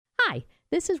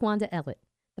This is Wanda Ellett.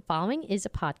 The following is a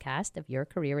podcast of Your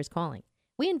Career is Calling.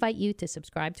 We invite you to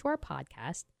subscribe to our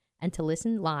podcast and to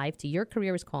listen live to Your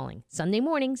Career is Calling Sunday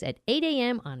mornings at 8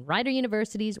 a.m. on Rider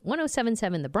University's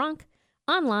 1077 The Bronx,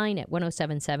 online at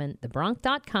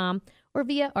 1077thebronx.com, or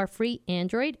via our free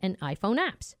Android and iPhone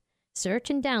apps. Search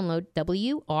and download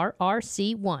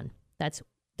WRRC1. That's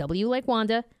W like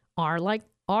Wanda, RR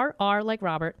like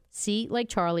Robert, C like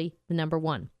Charlie, the number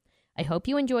 1. I hope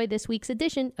you enjoy this week's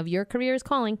edition of Your Career is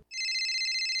Calling.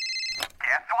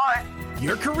 Guess what?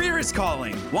 Your Career is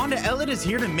Calling. Wanda Ellett is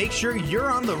here to make sure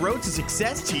you're on the road to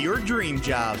success to your dream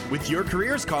job. With Your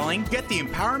Career is Calling, get the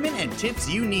empowerment and tips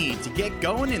you need to get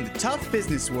going in the tough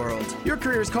business world. Your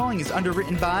Career is Calling is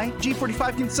underwritten by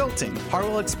G45 Consulting,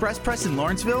 Harwell Express Press in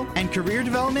Lawrenceville, and Career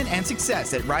Development and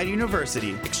Success at Rider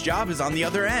University. Next job is on the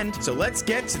other end, so let's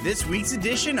get to this week's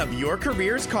edition of Your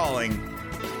Career is Calling.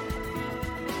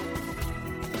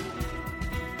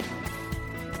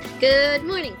 Good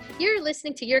morning. You're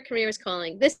listening to Your Career is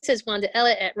Calling. This is Wanda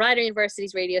Ellett at Rider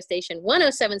University's radio station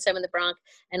 1077 The Bronx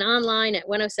and online at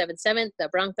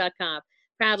 1077thebronx.com.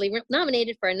 Proudly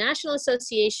nominated for a National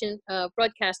Association of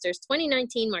Broadcasters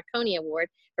 2019 Marconi Award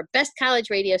for Best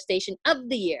College Radio Station of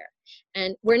the Year.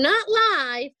 And we're not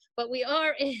live, but we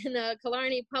are in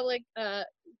Killarney Public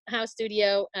House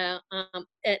studio at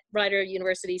Rider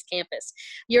University's campus.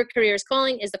 Your Career is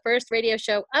Calling is the first radio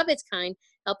show of its kind,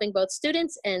 helping both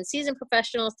students and seasoned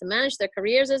professionals to manage their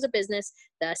careers as a business,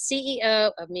 the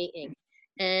CEO of Me Inc.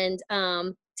 And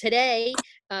today,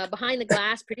 behind the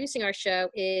glass, producing our show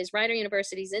is Rider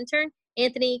University's intern,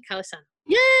 Anthony Calisano.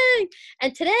 Yay!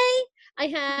 And today, I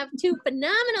have two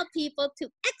phenomenal people, two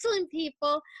excellent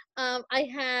people. I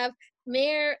have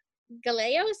Mayor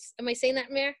Gallegos. Am I saying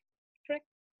that, Mayor? Correct?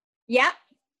 Yep.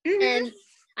 Mm-hmm. And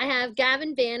I have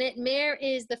Gavin Bannett. Mayor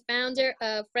is the founder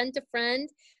of Friend to Friend,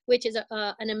 which is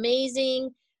an amazing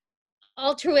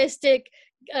altruistic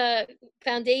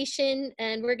foundation,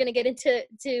 and we're going to get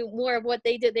into more of what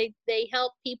they do. They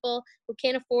help people who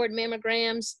can't afford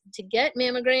mammograms to get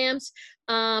mammograms,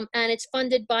 and it's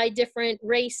funded by different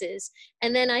races.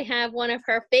 And then I have one of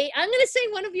her I'm going to say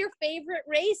one of your favorite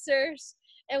racers,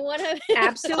 and one of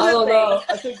absolutely. I don't know.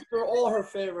 I think they're all her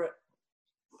favorite.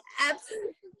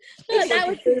 Absolutely.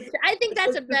 I think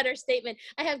that's a better statement.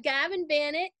 I have Gavin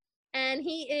Bannett. And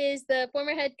he is the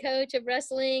former head coach of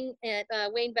wrestling at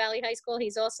Wayne Valley High School.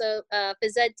 He's also a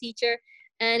phys ed teacher,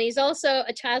 and he's also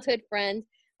a childhood friend.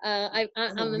 I'm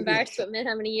embarrassed to admit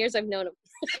how many years I've known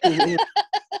him.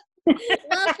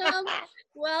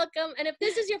 Welcome. And if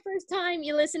this is your first time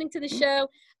you're listening to the show,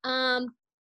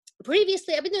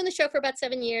 previously, I've been doing the show for about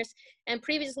 7 years, and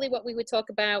previously what we would talk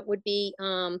about would be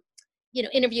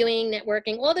interviewing,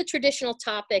 networking, all the traditional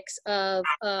topics of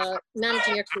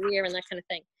managing your career and that kind of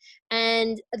thing.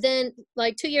 And then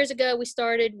like 2 years ago, we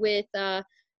started with,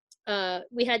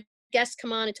 we had guests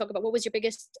come on and talk about what was your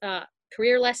biggest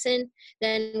career lesson.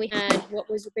 Then we had what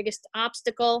was your biggest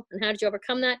obstacle and how did you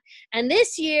overcome that. And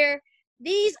this year,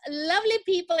 these lovely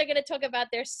people are going to talk about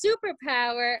their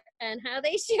superpower and how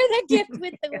they share their gift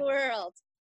with the world.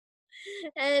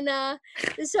 And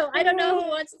so I don't know who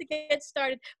wants to get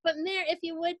started, but Mayor, if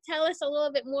you would tell us a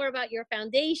little bit more about your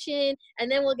foundation, and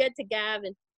then we'll get to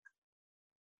Gavin.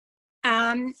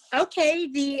 Okay.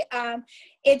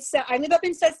 It's I live up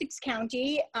in Sussex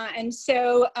County, and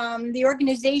so the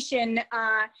organization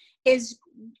is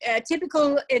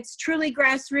typical. It's truly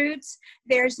grassroots.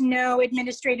 There's no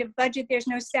administrative budget. There's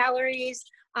no salaries.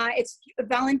 It's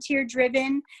volunteer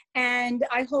driven, and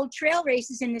I hold trail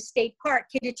races in the state park,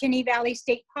 Kittatinny Valley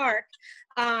State Park,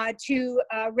 to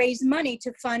raise money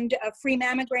to fund free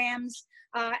mammograms.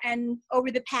 And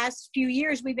over the past few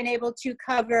years, we've been able to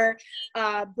cover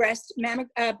breast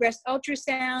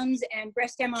ultrasounds and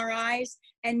breast MRIs.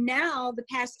 And now the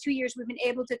past 2 years, we've been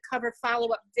able to cover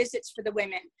follow-up visits for the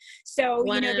women. So,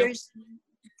 wow.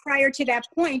 Prior to that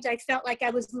point, I felt like I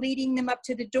was leading them up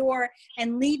to the door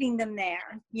and leaving them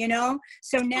there,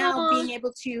 So now being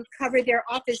able to cover their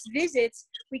office visits,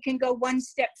 we can go one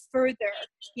step further,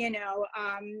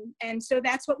 and so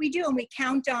that's what we do. And we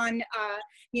count on,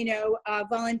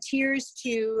 volunteers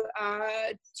to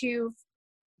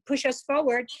push us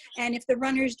forward. And if the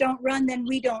runners don't run, then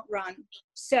we don't run.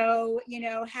 So,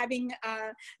 having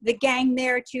the gang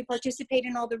there to participate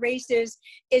in all the races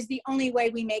is the only way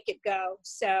we make it go.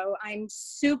 So I'm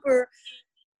super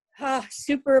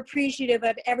appreciative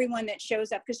of everyone that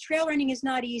shows up, because trail running is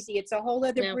not easy. It's a whole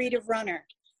other breed of runner.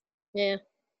 Yeah.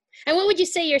 And what would you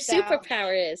say your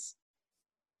superpower is?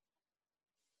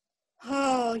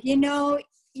 Oh,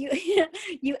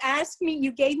 you asked me,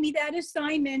 you gave me that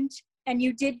assignment, and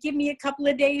you did give me a couple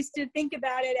of days to think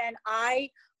about it, and I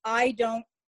I don't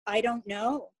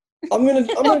know. I'm gonna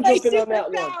My jump in on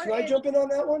that one. superpower Can I is- jump in on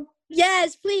that one?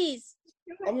 Yes, please.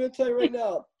 I'm gonna tell you right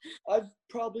now. I've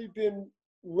probably been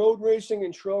road racing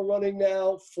and trail running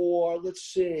now for, let's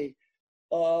see,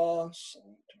 almost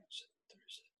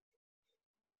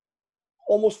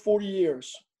 40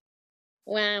 years.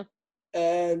 Wow.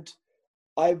 And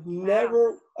I've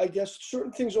never, I guess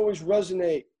certain things always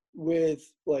resonate with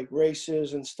like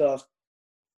races and stuff.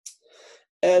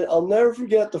 And I'll never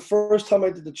forget the first time I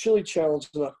did the Chili Challenge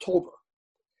in October.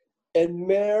 And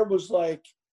Mare was like,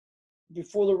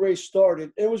 before the race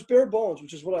started, and it was bare bones,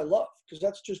 which is what I love, because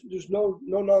that's just, there's no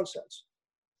nonsense.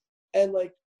 And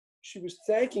like, she was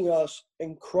thanking us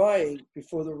and crying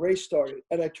before the race started.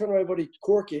 And I turned to my buddy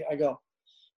Corky, I go,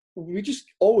 we just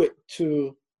owe it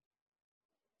to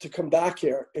come back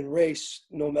here and race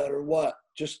no matter what.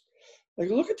 Just like,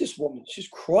 look at this woman. She's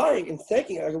crying and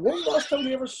thanking her. I go, when was the last time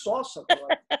we ever saw something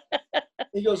like that?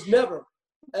 He goes, never.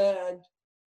 And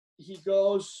he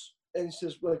goes and he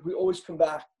says, like, we always come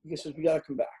back. He says, we got to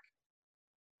come back.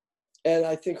 And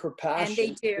I think her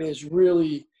passion is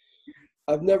really,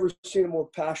 I've never seen a more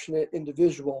passionate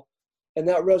individual. And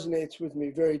that resonates with me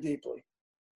very deeply.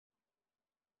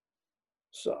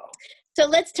 So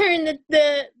let's turn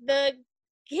the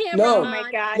camera No. on. Oh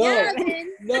my God.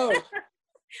 Gavin. no.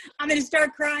 I'm going to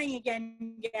start crying again.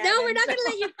 No, we're not going to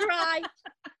let you cry.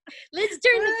 Let's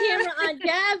turn the camera on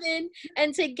Gavin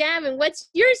and say, Gavin, what's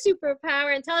your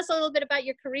superpower? And tell us a little bit about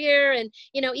your career and,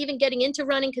 you know, even getting into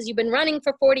running, because you've been running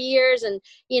for 40 years and,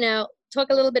 you know, talk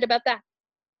a little bit about that.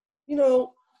 You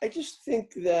know, I just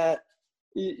think that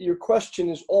your question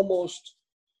is almost,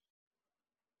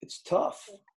 it's tough.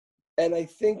 And I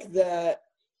think that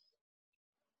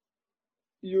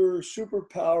your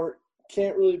superpower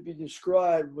can't really be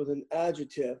described with an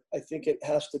adjective. I think it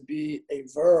has to be a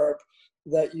verb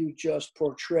that you just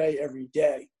portray every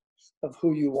day of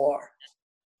who you are.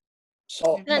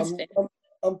 So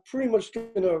I'm pretty much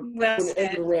gonna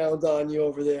end around on you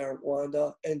over there,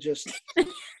 Wanda, and just and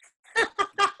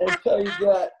tell you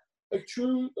that a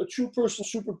true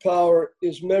person's superpower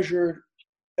is measured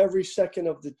every second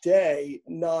of the day,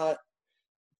 not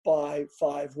by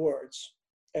 5 words.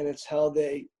 And it's how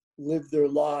they live their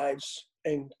lives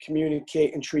and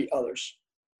communicate and treat others.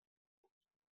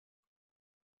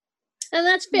 And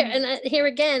that's fair. And here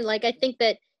again, like, I think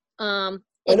that I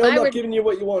know I'm not giving you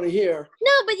what you want to hear.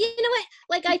 No, but you know what?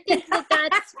 Like, I think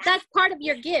that's part of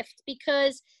your gift,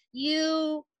 because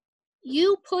you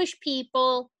push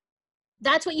people.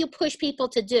 That's what you push people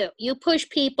to do. You push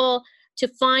people to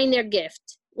find their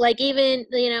gift. Like, even,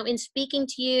 you know, in speaking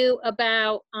to you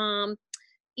about,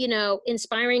 you know,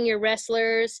 inspiring your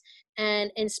wrestlers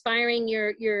and inspiring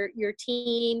your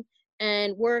team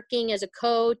and working as a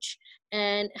coach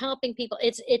and helping people.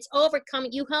 It's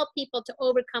overcoming. You help people to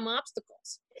overcome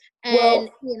obstacles. And,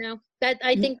 you know, that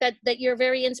I think that you're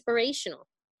very inspirational.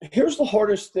 Here's the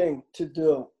hardest thing to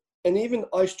do. And even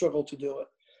I struggle to do it.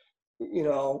 You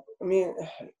know, I mean,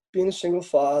 being a single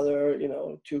father, you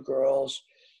know, 2 girls,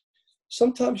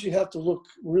 sometimes you have to look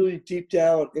really deep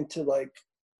down into like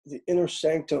the inner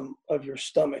sanctum of your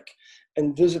stomach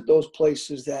and visit those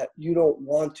places that you don't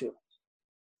want to.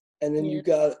 And then you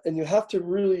have to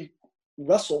really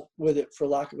wrestle with it, for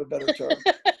lack of a better term.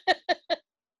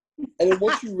 And then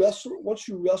once you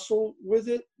wrestle with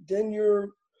it, then you're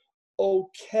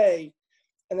okay.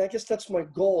 And I guess that's my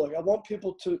goal. Like, I want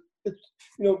people to, you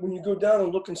know, when you go down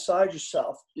and look inside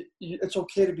yourself, it's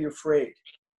okay to be afraid.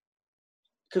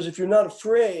 Because if you're not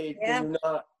afraid, then you're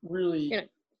not really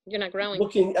you're not growing.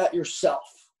 Looking at yourself.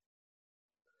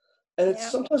 And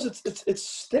it's sometimes it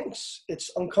stinks. It's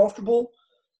uncomfortable.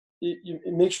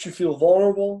 It makes you feel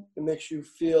vulnerable. It makes you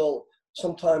feel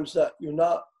sometimes that you're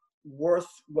not worth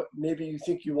what maybe you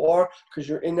think you are, because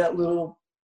you're in that little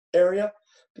area.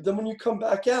 But then when you come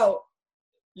back out,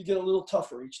 you get a little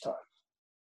tougher each time.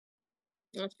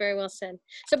 That's very well said.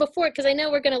 So because I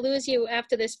know we're going to lose you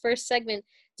after this first segment,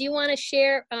 do you want to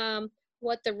share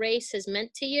what the race has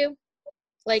meant to you?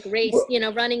 Like you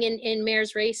know, running in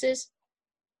Mare's races?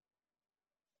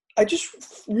 I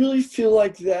just really feel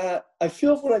like that. I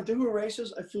feel when I do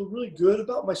races, I feel really good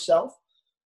about myself.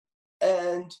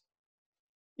 And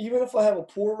even if I have a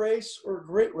poor race or a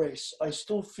great race, I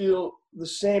still feel the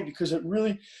same, because it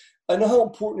really, I know how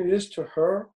important it is to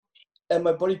her. And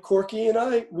my buddy Corky and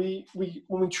I, we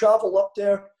when we travel up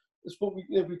there, it's what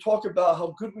we talk about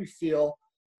how good we feel.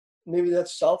 Maybe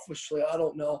that's selfishly, I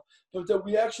don't know. But that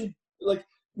we actually, like,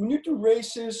 when you do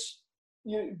races,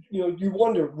 you know, you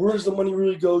wonder, where does the money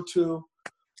really go to?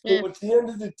 But at the end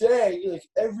of the day, like,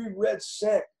 every red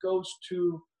cent goes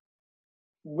to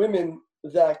women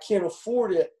that can't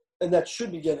afford it, and that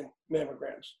should be getting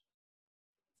mammograms.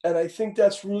 And I think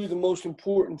that's really the most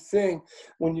important thing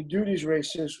when you do these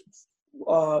races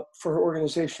for her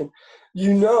organization.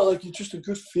 You know, like, it's just a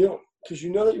good feeling because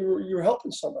you know that you're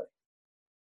helping somebody.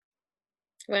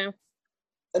 Wow.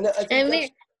 And I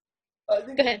think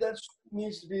that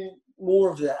needs to be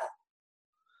more of that.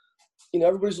 You know,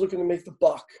 everybody's looking to make the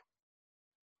buck.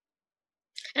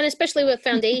 And especially with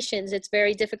foundations, it's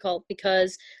very difficult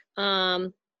because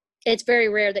it's very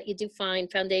rare that you do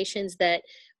find foundations that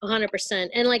 100%.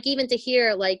 And like, even to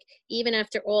hear, like, even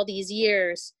after all these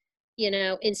years, you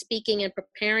know, in speaking and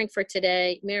preparing for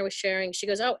today, Mary was sharing, she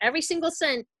goes, oh, every single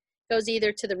cent goes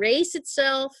either to the race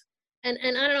itself. And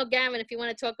I don't know, Gavin, if you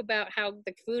want to talk about how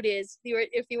the food is,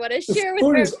 if you want to share with her.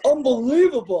 The food is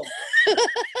unbelievable.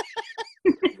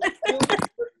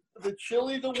 The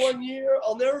chili the one year,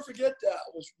 I'll never forget that.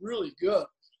 It was really good.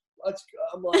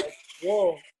 I'm like,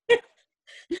 whoa.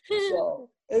 So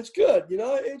it's good, you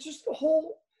know. It's just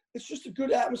it's just a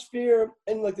good atmosphere,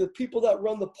 and like the people that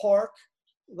run the park,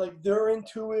 like they're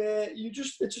into it.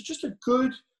 It's just a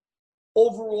good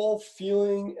overall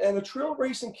feeling, and the trail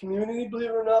racing community, believe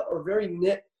it or not, are very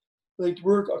knit. Like,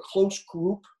 we're a close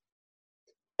group,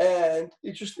 and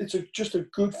it's just a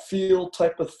good feel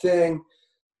type of thing.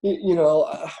 You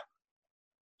know,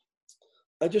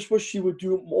 I just wish she would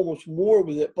do almost more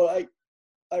with it, but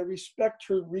I respect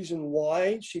her reason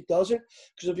why she doesn't,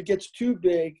 because if it gets too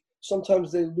big,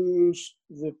 sometimes they lose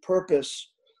the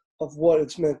purpose of what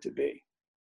it's meant to be.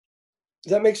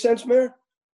 Does that make sense, Mary?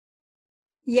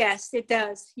 Yes, it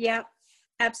does. Yep,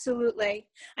 absolutely.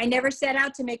 I never set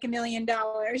out to make $1 million.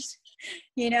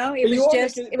 You know,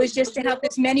 it was just to help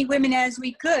as many women as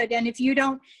we could. And if you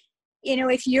don't, you know,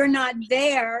 if you're not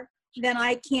there, then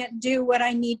I can't do what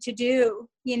I need to do.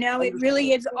 You know, it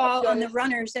really is all on the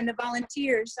runners and the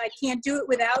volunteers. I can't do it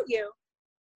without you.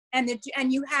 And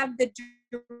you have the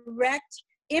direct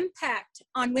impact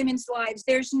on women's lives.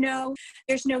 There's no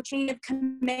chain of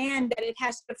command that it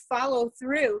has to follow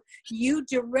through. You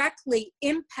directly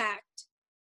impact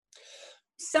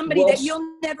somebody that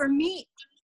you'll never meet.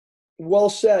 Well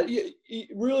said.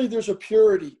 Really, there's a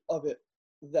purity of it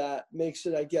that makes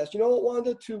it, I guess. You know what,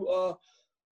 Wanda, to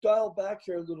dial back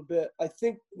here a little bit, I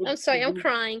think. I'm sorry, I'm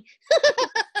crying.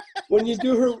 When you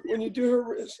do her,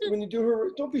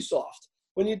 don't be soft.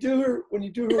 When you do her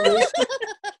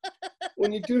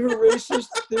races,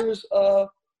 there's a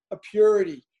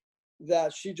purity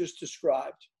that she just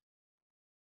described.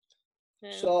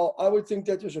 Yeah. So I would think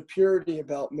that there's a purity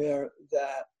about Mare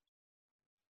that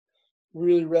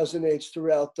really resonates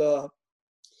throughout the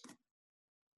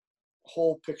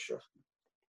whole picture.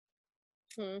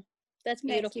 That's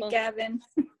beautiful. Thank you, Gavin.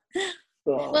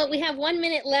 Well, we have 1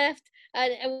 minute left.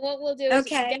 And what we'll do is,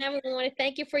 Gavin, we want to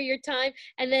thank you for your time.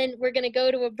 And then we're going to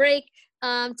go to a break.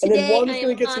 Today, and then Wanda's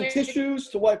going to get some tissues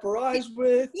to wipe her eyes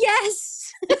with.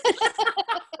 Yes. I'll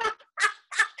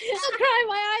cry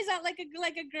my eyes out like a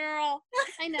girl.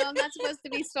 I know, I'm not supposed to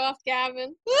be soft,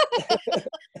 Gavin.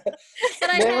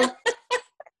 But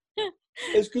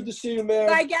it's good to see you, Mary.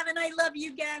 Bye, Gavin. I love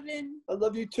you, Gavin. I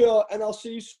love you too, and I'll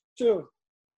see you soon.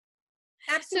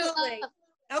 Absolutely.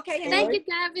 Okay. Thank you,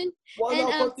 Gavin. Well,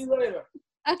 I'll talk to you later.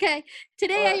 Okay.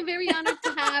 Today I am very honored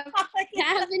to have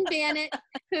Gavin Bannett,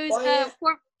 who's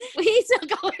he's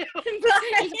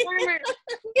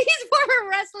former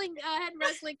wrestling head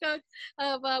wrestling coach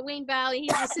of Wayne Valley.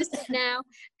 He's assistant now,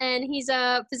 and he's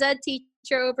a phys ed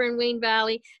teacher over in Wayne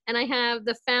Valley. And I have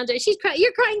the founder. She's crying.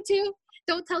 You're crying too.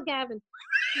 Don't tell Gavin.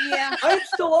 Yeah. I'm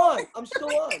still on.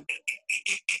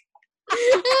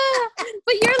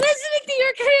 But you're listening to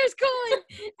Your Career's Calling.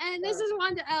 And this is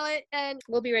Wanda Ellett, and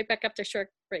we'll be right back after a short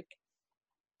break.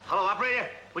 Hello, operator.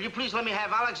 Will you please let me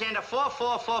have Alexander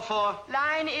 4444?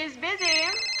 Line is busy.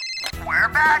 We're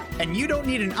back. And you don't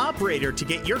need an operator to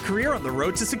get your career on the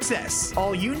road to success.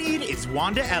 All you need is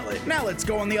Wanda Ellett. Now let's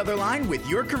go on the other line with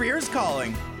Your Career's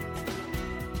Calling.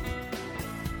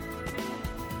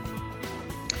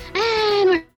 And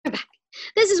we're back.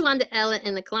 This is Wanda Ellett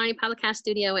in the Killarney Podcast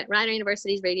Studio at Rider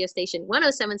University's radio station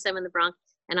 1077 The Bronx,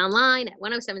 and online at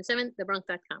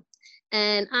 1077thebronx.com.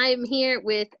 And I'm here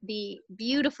with the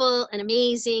beautiful and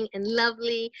amazing and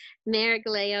lovely Mare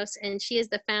Gallegos, and she is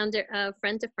the founder of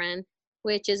Friend to Friend,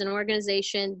 which is an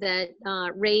organization that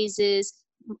raises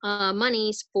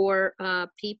monies for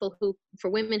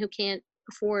women who can't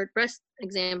afford breast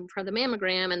exam for the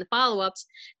mammogram and the follow-ups.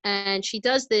 And she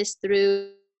does this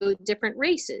through different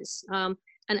races.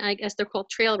 And I guess they're called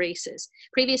trail races.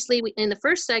 Previously, in the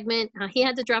first segment, he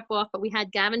had to drop off, but we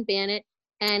had Gavin Bannett,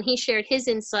 and he shared his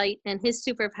insight and his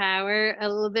superpower, a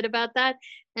little bit about that.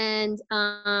 And,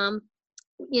 now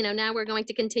we're going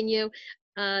to continue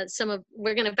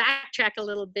we're going to backtrack a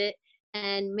little bit,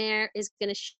 and Mare is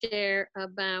going to share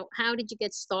about how did you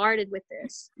get started with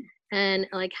this, and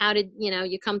like how did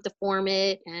you come to form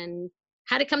it, and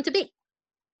how did it come to be?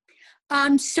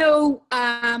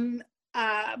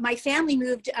 My family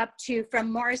moved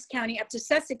from Morris County up to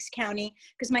Sussex County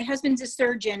because my husband's a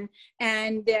surgeon,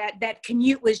 and that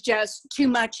commute was just too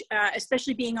much,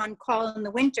 especially being on call in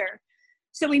the winter.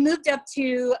 So we moved up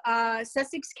to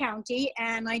Sussex County,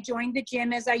 and I joined the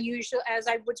gym as I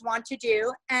would want to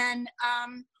do. And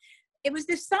it was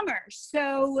this summer.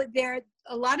 So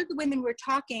a lot of the women were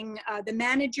talking, the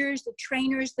managers, the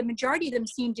trainers, the majority of them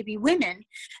seem to be women.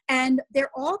 And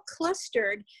they're all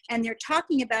clustered, and they're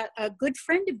talking about a good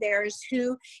friend of theirs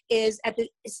who is at the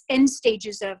end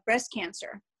stages of breast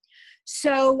cancer.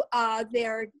 So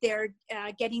they're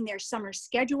getting their summer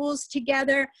schedules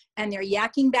together, and they're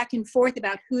yakking back and forth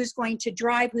about who's going to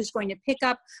drive, who's going to pick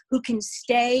up, who can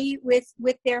stay with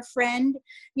their friend,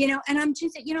 and I'm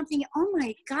just, I'm thinking, oh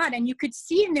my God. And you could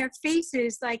see in their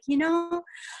faces, like,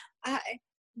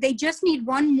 they just need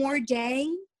one more day.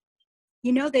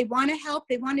 They want to help,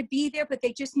 they want to be there, but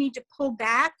they just need to pull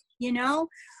back, and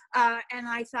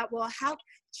I thought, well,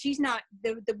 she's not,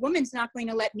 the woman's not going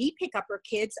to let me pick up her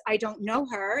kids. I don't know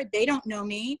her. They don't know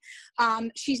me.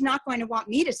 She's not going to want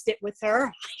me to sit with her.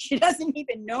 She doesn't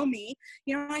even know me.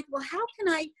 Like, well, how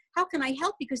can I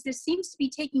help? Because this seems to be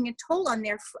taking a toll on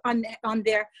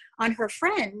her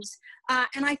friends.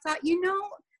 And I thought,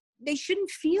 they shouldn't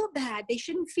feel bad. They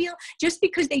shouldn't feel just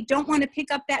because they don't want to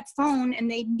pick up that phone and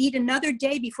they need another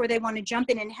day before they want to jump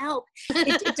in and help.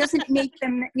 It doesn't make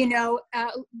them,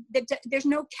 there's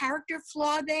no character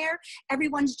flaw there.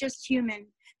 Everyone's just human.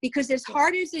 Because as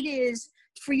hard as it is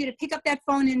for you to pick up that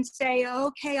phone and say,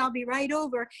 okay, I'll be right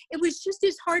over, it was just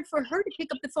as hard for her to pick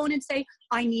up the phone and say,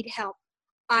 I need help.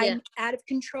 I'm out of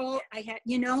control.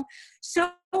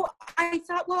 So I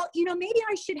thought, well, maybe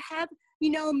I should have,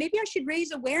 maybe I should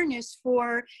raise awareness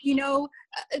for,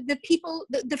 the people,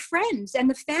 the friends and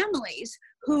the families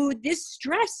who this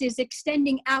stress is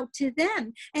extending out to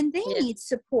them, and they need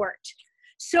support.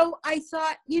 So I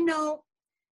thought,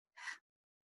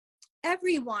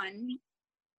 everyone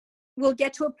will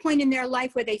get to a point in their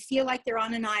life where they feel like they're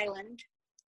on an island.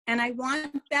 And I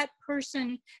want that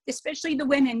person, especially the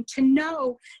women, to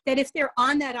know that if they're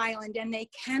on that island and they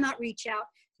cannot reach out,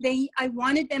 I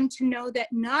wanted them to know that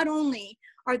not only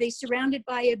are they surrounded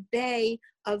by a bay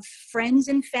of friends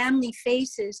and family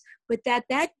faces, but that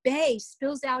bay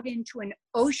spills out into an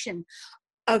ocean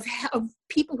of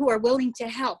people who are willing to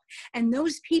help. And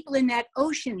those people in that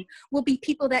ocean will be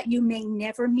people that you may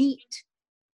never meet,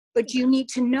 but you need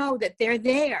to know that they're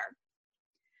there.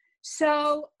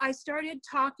 So I started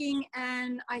talking,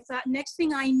 and I thought, next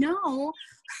thing I know,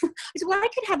 I said, well, I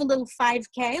could have a little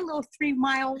 5K, a little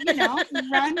 3-mile,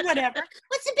 run, whatever.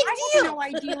 What's the big deal? I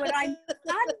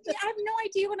have no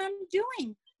idea what I'm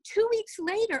doing. 2 weeks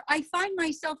later, I find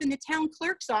myself in the town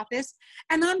clerk's office,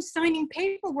 and I'm signing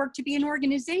paperwork to be an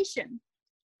organization.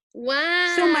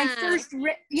 Wow. So my first,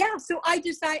 so I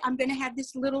decide I'm going to have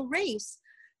this little race.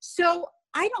 So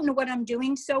I don't know what I'm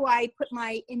doing, so I put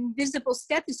my invisible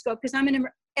stethoscope, because I'm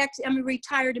a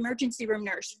retired emergency room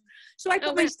nurse. So I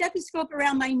put my stethoscope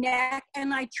around my neck,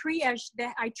 and I triaged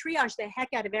the heck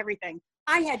out of everything.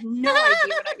 I had no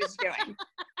idea what I was doing.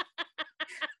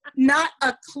 Not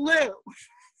a clue.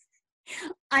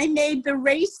 I made the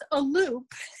race a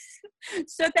loop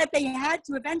so that they had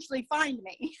to eventually find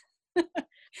me.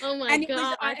 Oh my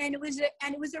God. And it was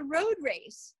a road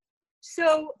race.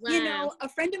 So, a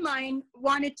friend of mine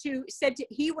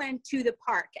he went to the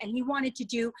park and he wanted to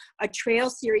do a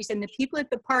trail series, and the people at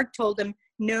the park told him,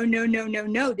 no,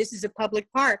 this is a public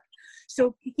park.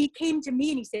 So he came to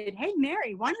me and he said, hey,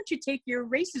 Mary, why don't you take your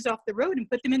races off the road and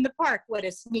put them in the park? What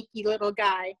a sneaky little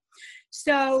guy.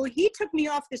 So he took me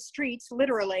off the streets,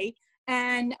 literally,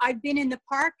 and I've been in the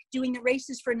park doing the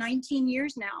races for 19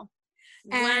 years now.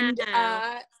 And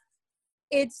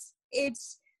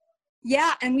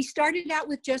and we started out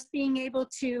with just being able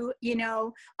to,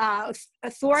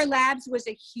 Thor Labs was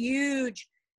a huge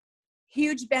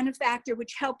benefactor,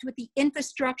 which helped with the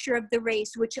infrastructure of the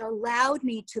race, which allowed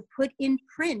me to put in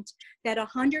print that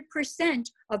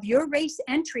 100% of your race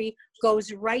entry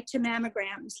goes right to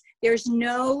mammograms. There's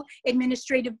no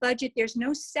administrative budget. There's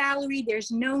no salary. There's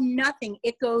no nothing.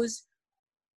 It goes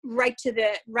right to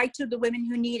the women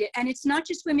who need it. And it's not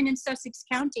just women in Sussex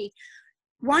County.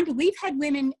 Wanda,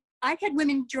 I've had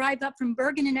women drive up from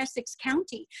Bergen and Essex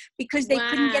County because they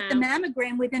couldn't get the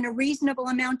mammogram within a reasonable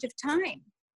amount of time.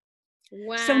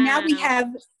 Wow. So now we have,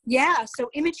 so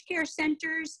image care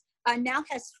centers now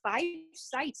has 5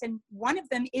 sites, and one of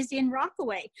them is in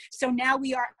Rockaway. So now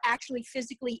we are actually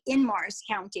physically in Morris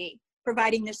County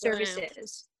providing the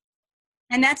services.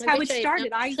 And that's how it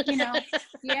started.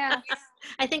 Yeah.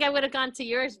 I think I would have gone to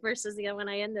yours versus the one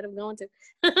I ended up going to.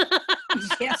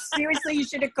 Yeah, seriously, you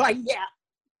should have gone. Yeah.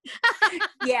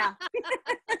 Yeah.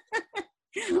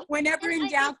 Whenever in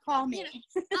doubt, call me.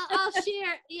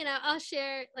 I'll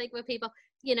share like with people,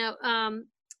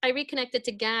 I reconnected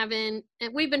to Gavin,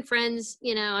 and we've been friends,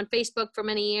 on Facebook for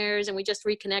many years, and we just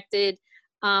reconnected.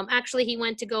 Actually, he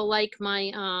went to go like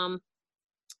my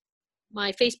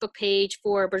my Facebook page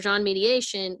for Bergeon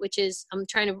Mediation, which is, I'm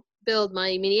trying to build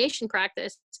my mediation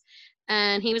practice.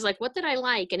 And he was like, what did I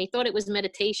like? And he thought it was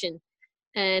meditation.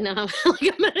 And like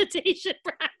a meditation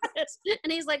practice.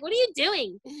 And he's like, what are you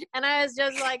doing? And I was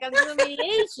just like, I'm doing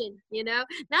mediation,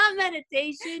 not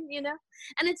meditation, and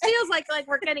it feels like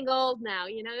we're getting old now,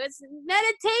 it's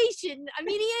meditation,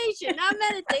 mediation, not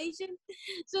meditation.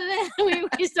 So then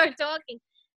we start talking.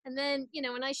 And then,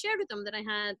 when I shared with him that I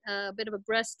had a bit of a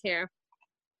breast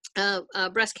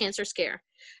cancer scare,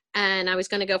 and I was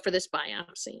going to go for this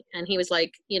biopsy. And he was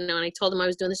like, and I told him I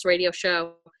was doing this radio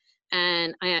show.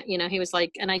 And he was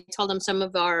like, and I told him some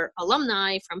of our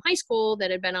alumni from high school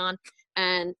that had been on,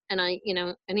 and I,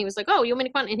 and he was like, oh, you want me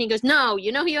to come on? And he goes, no, who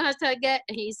you have to get?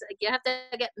 And he's like, you have to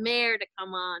get Mayor to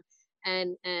come on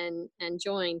and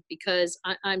join, because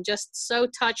I'm just so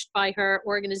touched by her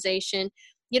organization.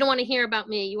 You don't want to hear about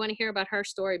me. You want to hear about her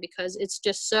story, because it's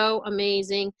just so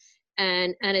amazing,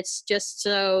 and it's just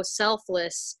so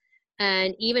selfless.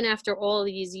 And even after all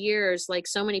these years, like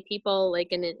so many people, like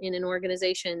in an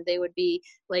organization, they would be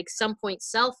like some point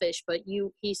selfish, but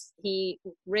he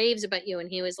raves about you. And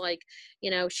he was like,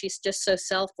 she's just so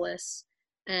selfless,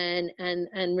 and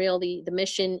really the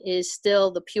mission is still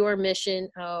the pure mission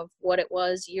of what it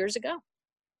was years ago.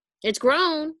 It's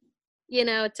grown,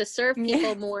 to serve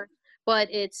people more, but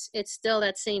it's still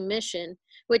that same mission,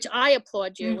 which I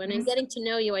applaud you. Mm-hmm. And in getting to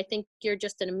know you, I think you're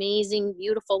just an amazing,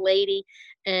 beautiful lady.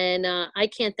 And I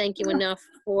can't thank you enough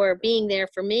for being there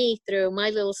for me through my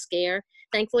little scare.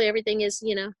 Thankfully, everything is,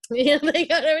 they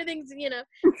got everything's,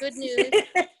 good news,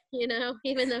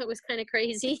 even though it was kind of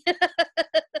crazy.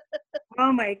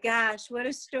 Oh my gosh, what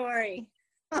a story.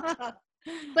 But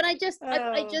I just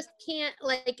can't,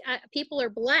 people are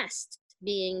blessed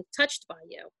being touched by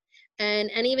you.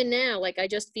 And even now, I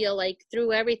just feel like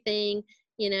through everything,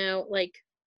 I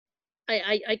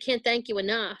can't thank you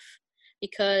enough,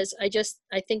 because I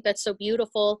think that's so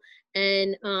beautiful.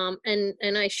 And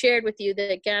I shared with you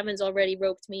that Gavin's already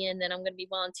roped me in that I'm going to be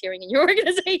volunteering in your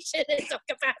organization in some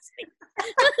capacity.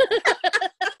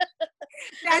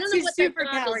 That's his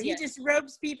superpower. He just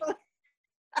ropes people.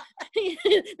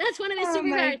 That's one of his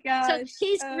superpowers. So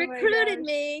he's recruited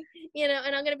me, and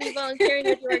I'm going to be volunteering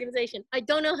with your organization. I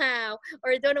don't know how,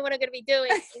 or I don't know what I'm going to be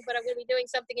doing, but I'm going to be doing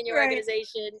something in your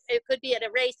organization. It could be at a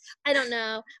race. I don't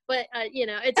know, but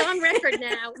it's on record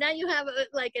now. Now you have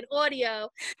an audio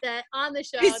that on the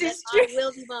show that I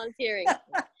will be volunteering.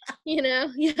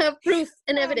 You have proof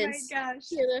and evidence. Oh my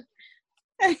gosh.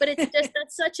 But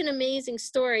that's such an amazing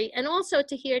story. And also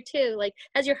to hear too,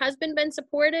 has your husband been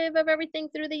supportive of everything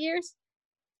through the years?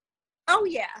 Oh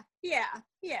yeah.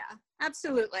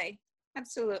 Absolutely.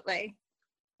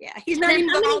 Yeah. He's not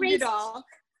involved at all.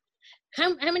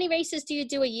 How many races do you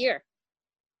do a year?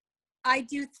 I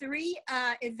do 3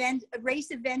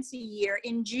 race events a year.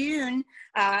 In June,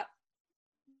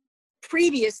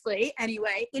 previously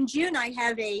anyway, in June I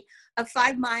have a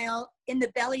 5 mile in the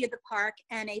belly of the park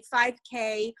and a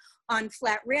 5K on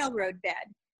flat railroad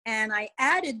bed. And I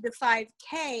added the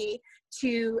 5K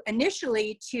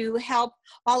initially to help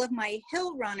all of my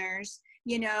hill runners,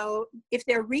 if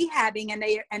they're rehabbing and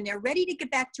they're ready to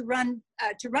get back to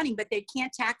running, but they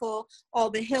can't tackle all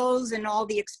the hills and all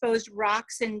the exposed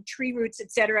rocks and tree roots,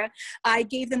 etc. I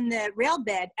gave them the rail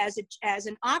bed as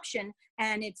an option,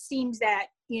 and it seems that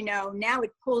now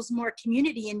it pulls more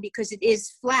community in because it is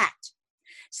flat.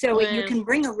 So you can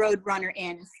bring a road runner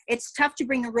in. It's tough to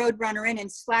bring a road runner in and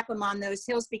slap them on those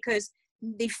hills, because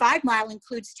the 5 mile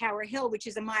includes Tower Hill, which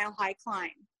is a mile-high climb.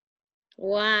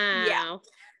 Wow.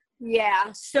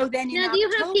 Yeah. So then in October, do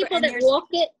you have people that walk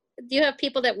it? Do you have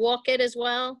people that walk it as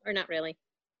well, or not really?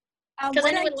 What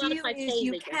I do is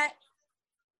you can't.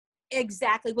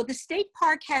 Exactly. Well, the state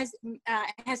park has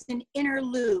an inner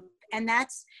loop, and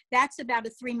that's about a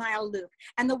 3 mile loop.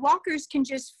 And the walkers can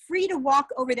just free to walk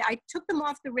over there. I took them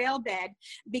off the rail bed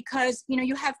because,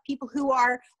 you have people who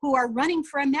are running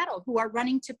for a medal, who are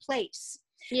running to place.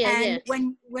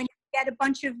 When get a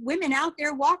bunch of women out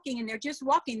there walking, and they're just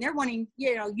walking. They're wanting,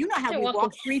 how They're we walking.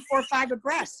 walk 3, 4, 5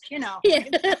 abreast, Yeah.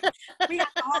 We got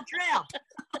the whole trail.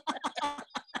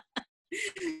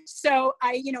 So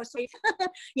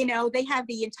they have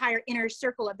the entire inner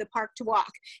circle of the park to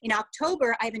walk. In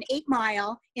October, I have an 8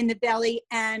 mile in the belly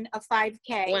and a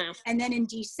 5K. Wow. And then in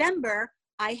December,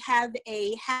 I have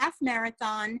a half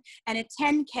marathon and a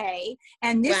 10K.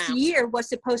 And this Wow. year was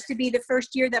supposed to be the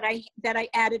first year that I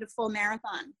added a full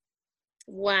marathon.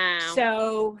 Wow.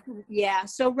 So, yeah.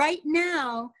 So right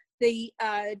now, the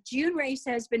June race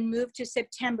has been moved to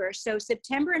September. So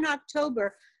September and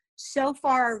October so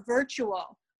far are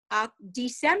virtual.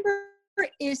 December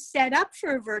is set up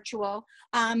for virtual,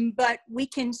 but we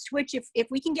can switch. If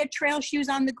we can get trail shoes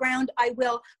on the ground, I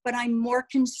will, but I'm more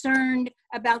concerned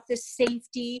about the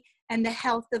safety and the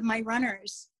health of my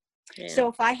runners. Yeah. So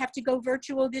if I have to go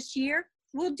virtual this year,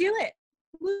 we'll do it.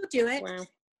 We'll do it. Wow.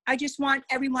 I just want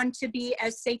everyone to be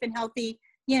as safe and healthy,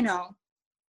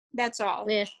 that's all.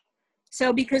 Yeah.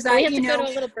 So because We have to go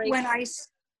to a little break.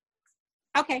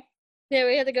 Okay. Yeah,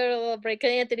 we had to go to a little break.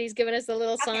 Anthony's giving us a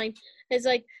little sign. It's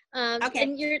like, Okay.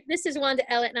 and this is Wanda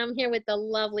Ellett, and I'm here with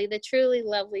the truly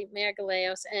lovely Mare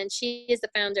Gallegos, and she is the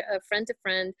founder of Friend to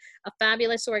Friend, a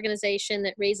fabulous organization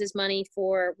that raises money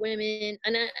for women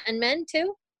and men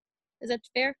too. Is that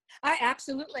fair?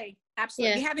 Absolutely.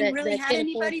 Yeah, We haven't really that had can't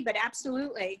anybody, but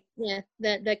absolutely. Yeah,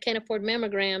 that can't afford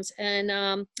mammograms. And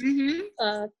Mm-hmm.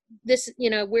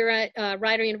 we're at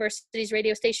Rider University's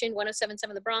radio station,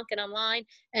 107.7 The Bronx, and online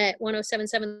at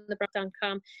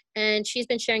 1077thebronx.com. And she's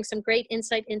been sharing some great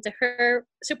insight into her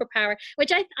superpower,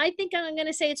 which I think I'm going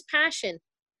to say it's passion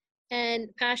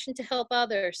to help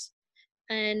others.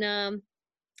 And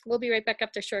we'll be right back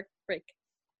after a short break.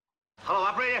 Hello,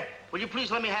 operator. Will you please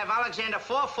let me have Alexander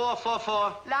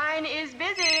 4444? Line is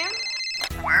busy.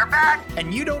 We're back!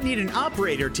 And you don't need an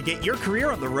operator to get your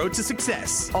career on the road to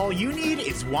success. All you need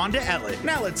is Wanda Ellett.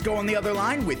 Now let's go on the other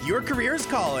line with Your Career's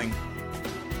Calling.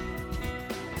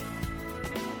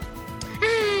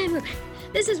 And we're back.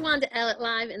 This is Wanda Ellett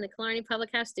live in the Killarney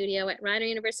Public House studio at Rider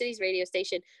University's radio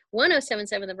station,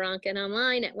 1077 The Bronx, and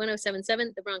online at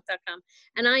 1077thebronx.com.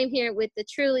 And I am here with the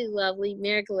truly lovely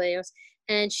Mare Gallegos,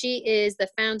 and she is the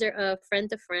founder of Friend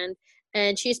to Friend.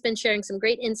 And she's been sharing some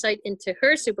great insight into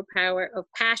her superpower of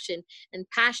passion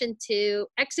to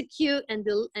execute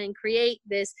and create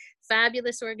this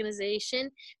fabulous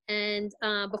organization. And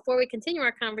before we continue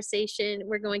our conversation,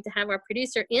 we're going to have our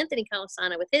producer, Anthony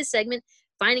Calasano, with his segment,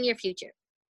 Finding Your Future.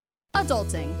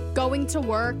 Adulting, going to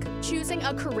work, choosing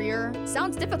a career.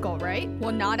 Sounds difficult, right?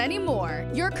 Well, not anymore.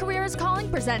 Your Career's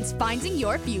Calling presents Finding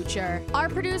Your Future. Our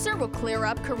producer will clear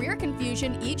up career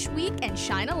confusion each week and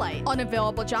shine a light on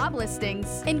available job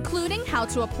listings, including how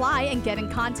to apply and get in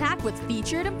contact with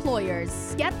featured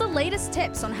employers. Get the latest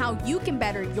tips on how you can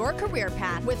better your career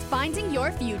path with Finding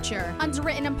Your Future.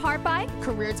 Underwritten in part by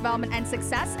Career Development and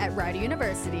Success at Rider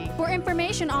University. For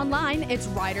information online, it's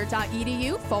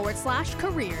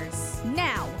rider.edu/careers.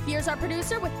 Now, here's our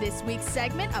producer with this week's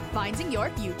segment of Finding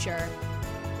Your Future.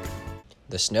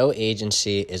 The Snow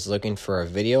Agency is looking for a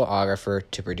videographer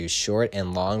to produce short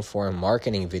and long-form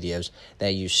marketing videos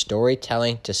that use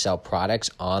storytelling to sell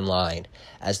products online.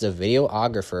 As the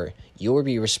videographer, you will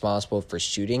be responsible for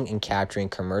shooting and capturing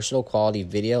commercial quality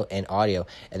video and audio,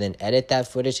 and then edit that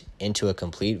footage into a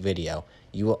complete video.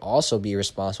 You will also be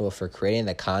responsible for creating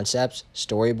the concepts,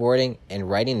 storyboarding, and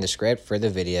writing the script for the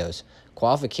videos.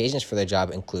 Qualifications for the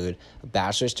job include a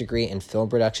bachelor's degree in film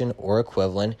production or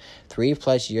equivalent,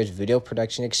 3+ years video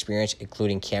production experience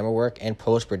including camera work and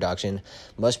post-production,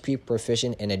 must be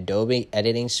proficient in Adobe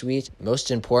editing suite. Most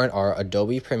important are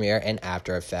Adobe Premiere and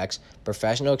After Effects,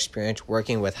 professional experience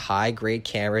working with high-grade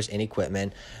cameras and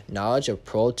equipment, knowledge of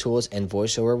Pro Tools and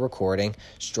voiceover recording,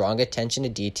 strong attention to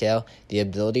detail, the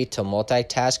ability to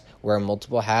multitask, wear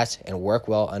multiple hats, and work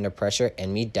well under pressure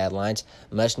and meet deadlines,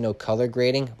 must know color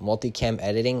grading, multicam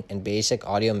editing, and basic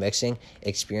audio mixing,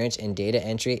 experience in data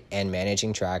entry, and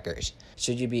managing trackers.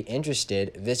 Should you be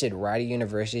interested, visit Rider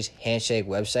University's Handshake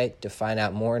website to find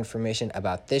out more information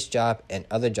about this job and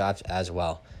other jobs as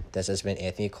well. This has been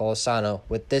Anthony Colasano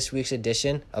with this week's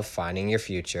edition of Finding Your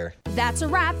Future. That's a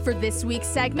wrap for this week's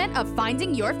segment of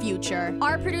Finding Your Future.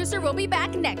 Our producer will be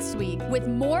back next week with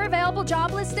more available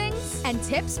job listings and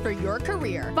tips for your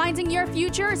career. Finding Your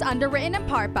Future is underwritten in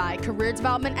part by Career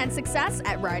Development and Success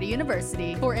at Rider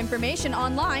University. For information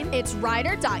online, it's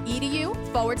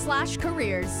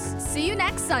rider.edu/careers. See you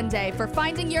next Sunday for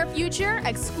Finding Your Future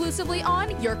exclusively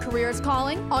on Your Career's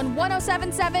Calling on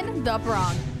 1077 The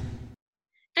Bronx.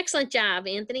 Excellent job,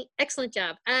 Anthony. Excellent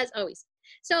job, as always.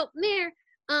 So, Mare,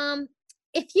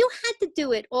 if you had to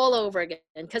do it all over again,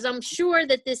 because I'm sure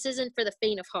that this isn't for the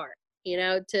faint of heart,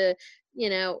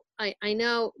 I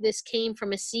know this came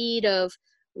from a seed of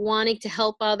wanting to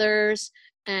help others,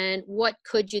 and what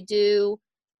could you do,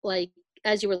 like,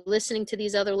 as you were listening to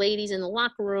these other ladies in the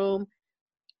locker room,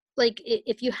 like,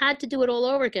 if you had to do it all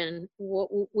over again, what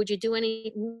would you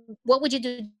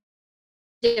do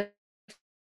different?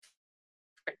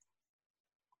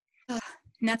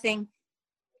 Nothing.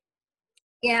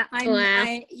 Yeah, Wow.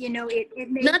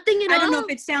 it may, Nothing at all? I don't know if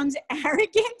it sounds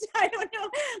arrogant. I don't know.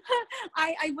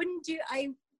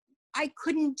 I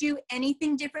couldn't do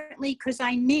anything differently because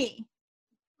I'm me.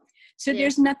 So Yeah.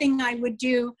 There's nothing I would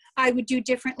do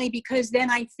differently, because then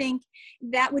I think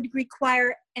that would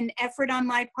require an effort on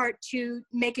my part to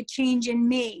make a change in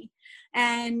me.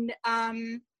 And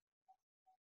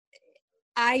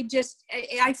I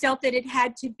felt that it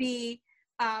had to be,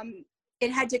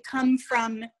 it had to come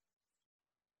from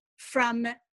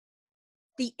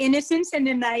the innocence and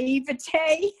the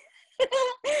naivete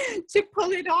to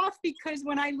pull it off, because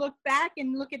when I look back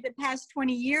and look at the past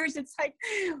 20 years, it's like,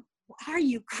 are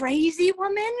you crazy,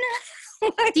 woman?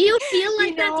 Do you feel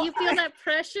like that? Do you feel that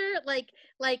pressure? Like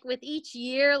with each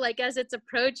year, like as it's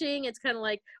approaching, it's kind of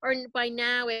like, or by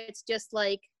now it's just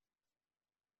like,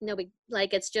 no,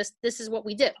 like, it's just, this is what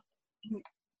we do.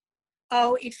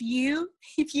 Oh, if you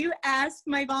ask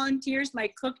my volunteers,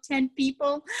 my cook tent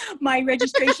people, my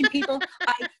registration people,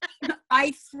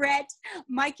 I fret.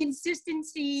 My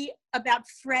consistency about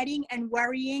fretting and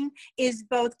worrying is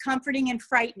both comforting and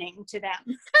frightening to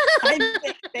them, I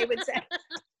think they would say.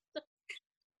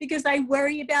 Because I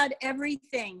worry about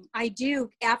everything. I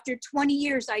do. After 20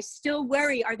 years, I still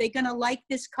worry. Are they going to like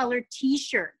this colored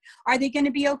t-shirt? Are they going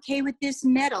to be okay with this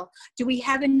medal? Do we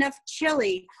have enough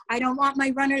chili? I don't want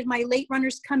my late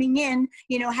runners coming in,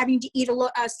 having to eat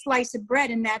a slice of bread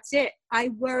and that's it. I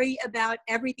worry about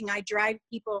everything. I drive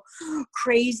people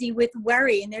crazy with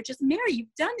worry. And they're just, Mary,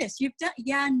 you've done this.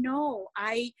 Yeah, no,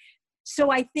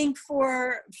 So I think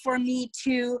for me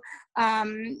to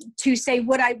say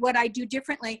what I do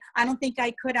differently, I don't think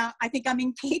I could. I think I'm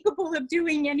incapable of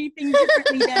doing anything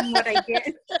differently than what I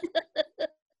did.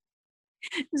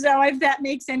 So if that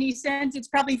makes any sense, it's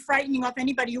probably frightening off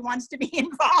anybody who wants to be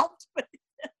involved.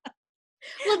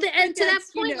 Well, and to that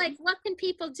point, like, what can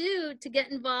people do to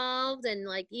get involved, and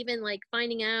like even like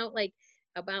finding out like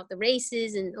about the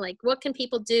races, and like what can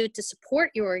people do to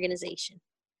support your organization?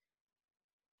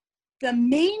 The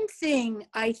main thing,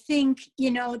 I think,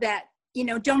 that,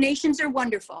 donations are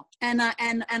wonderful, and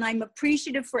I'm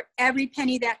appreciative for every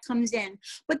penny that comes in.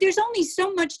 But there's only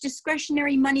so much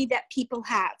discretionary money that people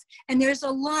have, and there's a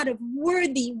lot of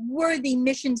worthy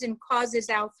missions and causes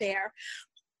out there.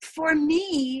 For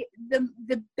me, the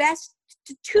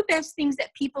two best things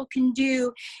that people can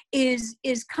do is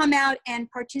come out and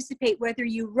participate, whether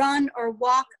you run or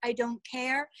walk, I don't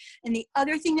care. And the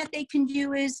other thing that they can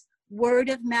do is word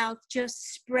of mouth,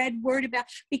 just spread word about,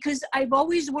 because I've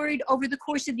always worried over the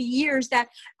course of the years that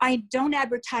I don't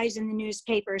advertise in the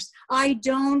newspapers. I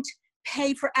don't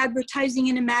pay for advertising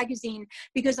in a magazine,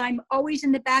 because I'm always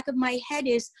in the back of my head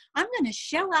is, I'm going to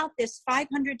shell out this $500.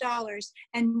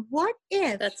 And what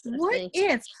if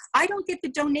I don't get the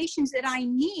donations that I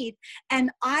need?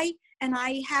 And I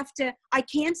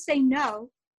can't say no.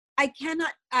 I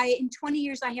cannot, in 20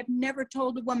 years, I have never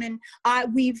told a woman,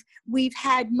 we've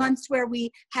had months where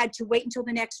we had to wait until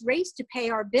the next race to pay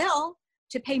our bill,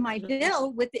 to pay my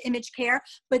bill with the Image Care,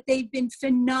 but they've been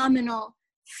phenomenal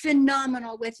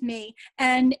with me,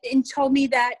 and told me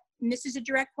that, and this is a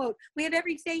direct quote, we have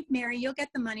every faith, Mary, you'll get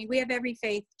the money. We have every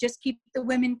faith. Just keep the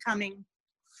women coming.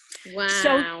 Wow.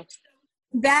 So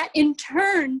that in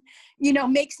turn,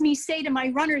 makes me say to my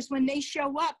runners when they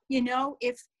show up,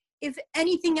 if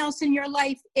anything else in your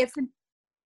life, if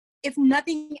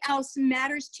nothing else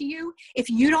matters to you, if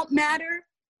you don't matter,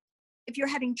 if you're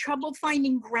having trouble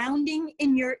finding grounding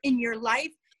in your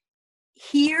life,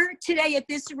 here today at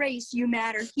this race, you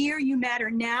matter. Here, you matter.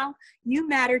 Now, you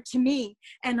matter to me.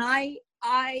 And I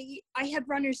have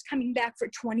runners coming back for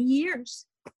 20 years.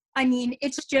 I mean,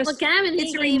 it's just, well, Gavin,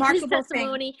 it's a remarkable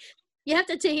thing. You have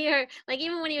to hear, like,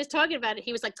 even when he was talking about it,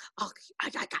 he was like, oh, I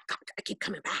keep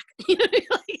coming back. Yeah,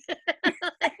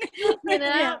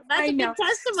 that's a good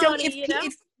testimony, so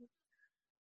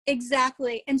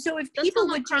exactly. And so if people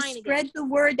would just spread the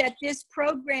word that this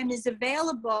program is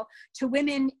available to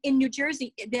women in New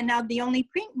Jersey, then now the only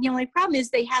problem is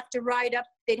they'd have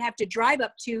to drive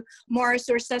up to Morris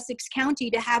or Sussex County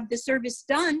to have the service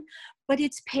done, but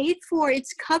it's paid for,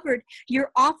 it's covered.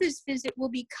 Your office visit will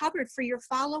be covered for your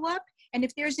follow-up. And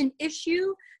if there's an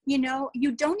issue,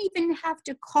 you don't even have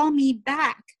to call me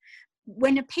back.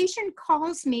 when a patient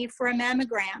calls me for a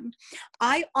mammogram,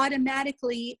 I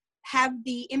automatically have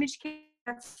the image care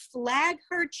flag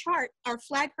her chart or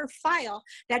flag her file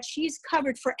that she's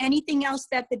covered for anything else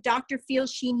that the doctor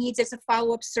feels she needs as a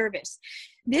follow-up service.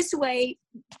 This way,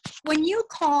 when you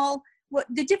call, what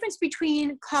the difference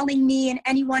between calling me and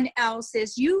anyone else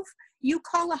is you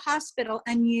call a hospital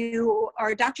and or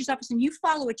a doctor's office and you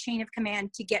follow a chain of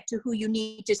command to get to who you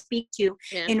need to speak to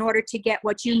in order to get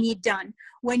what you need done.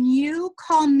 When you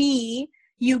call me,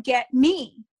 you get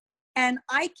me. And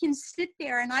I can sit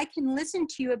there and I can listen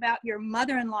to you about your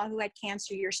mother-in-law who had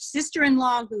cancer, your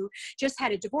sister-in-law who just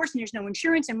had a divorce and there's no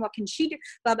insurance and what can she do,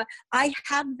 blah, blah. I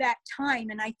have that time,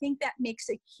 and I think that makes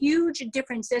a huge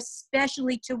difference,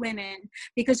 especially to women,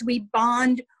 because we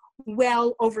bond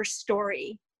well over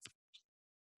story.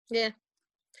 Yeah.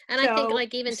 And I think,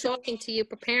 like, even talking to you,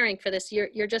 preparing for this,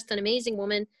 you're just an amazing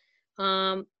woman.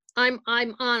 I'm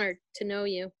honored to know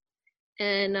you,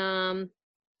 and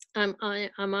I'm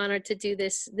honored to do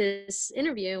this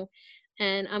interview,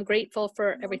 and I'm grateful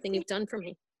for everything you've done for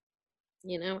me.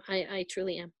 You know, I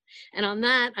truly am. And on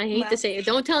that, I hate to say it.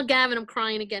 Don't tell Gavin I'm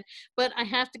crying again, but we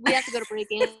have to go to break.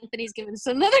 Anthony's giving us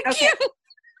another cue.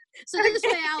 So this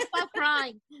way I'll stop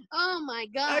crying. Oh my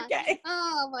God. Okay.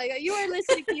 Oh my God. You are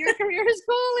listening to Your Career is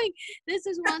Calling. This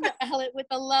is Wanda Ellett with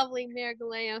the lovely Mare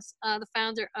Gallegos, the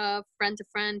founder of Friend to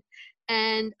Friend.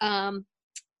 And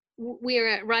we are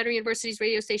at Rider University's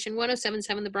radio station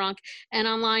 107.7 The Bronx and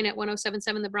online at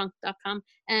 1077thebronx.com.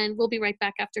 And we'll be right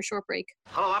back after a short break.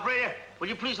 Hello, operator. Will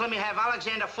you please let me have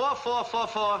Alexander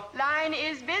 4444? Line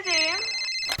is busy.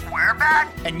 We're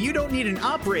back. And you don't need an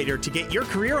operator to get your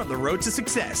career on the road to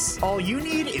success. All you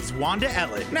need is Wanda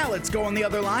Ellett. Now let's go on the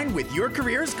other line with Your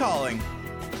Career is Calling.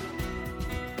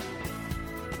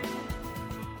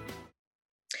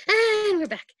 And we're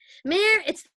back. Mare,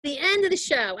 it's the end of the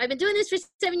show. I've been doing this for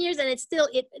 7 years, and it's still,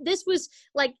 this was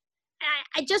like,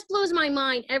 it just blows my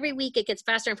mind. Every week it gets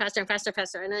faster and faster and faster and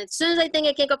faster. And as soon as I think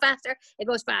it can't go faster, it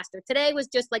goes faster. Today was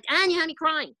just like, and you had me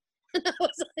crying. I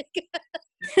was like,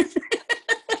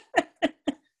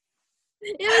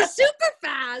 it was super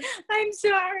fast. I'm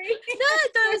sorry.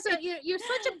 No, you're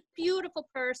such a beautiful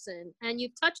person, and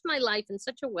you've touched my life in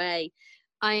such a way.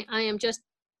 I am just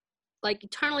like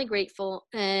eternally grateful,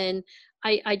 and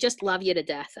I just love you to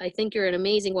death. I think you're an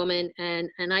amazing woman, and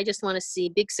I just want to see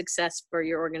big success for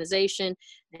your organization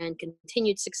and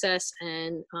continued success.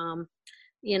 And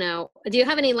you know, do you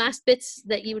have any last bits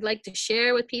that you would like to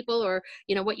share with people, or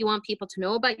you know, what you want people to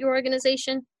know about your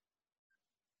organization?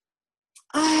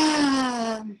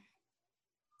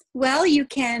 Well, you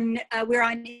can, we're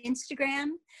on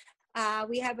Instagram.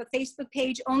 We have a Facebook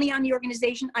page only on the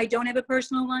organization. I don't have a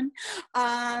personal one.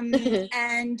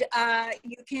 And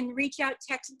you can reach out,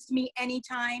 text me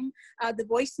anytime. The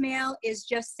voicemail is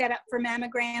just set up for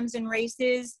mammograms and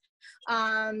races.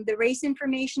 The race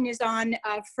information is on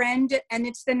Friend, and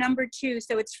it's the number 2.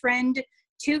 So it's Friend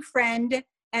to Friend.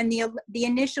 And the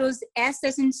initials S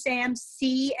as in Sam,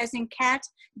 C as in cat,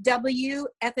 W,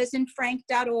 F as in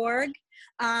Frank.org.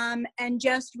 And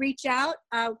just reach out.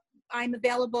 I'm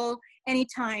available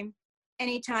anytime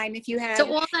if you have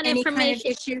so all that any information, kind of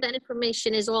issue. That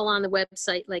information is all on the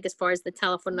website, like as far as the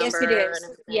telephone number. Yes, it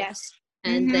is. Yes.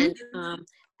 And then,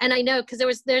 and I know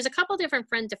because there's a couple different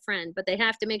Friend to Friend, but they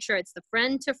have to make sure it's the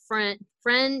Friend to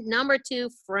Friend, number 2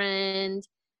 Friend.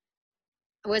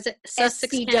 Was it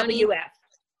Sussex SCWF. County?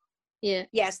 Yeah.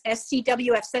 Yes,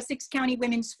 SCWF, Sussex County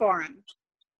Women's Forum.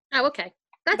 Oh, okay.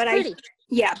 That's pretty.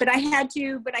 But I had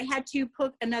to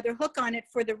put another hook on it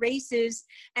for the races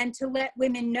and to let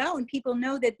women know and people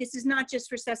know that this is not just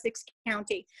for Sussex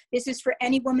County. This is for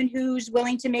any woman who's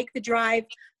willing to make the drive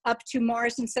up to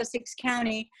Morrison, Sussex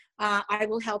County. I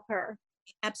will help her.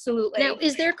 Absolutely. Now,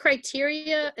 is there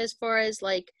criteria as far as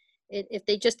like if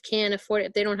they just can't afford it,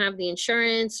 if they don't have the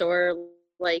insurance, or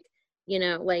like, you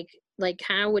know, like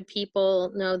how would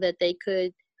people know that they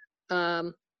could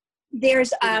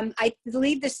there's I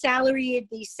believe the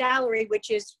salary which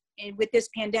is with this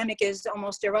pandemic is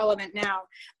almost irrelevant now,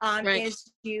 right.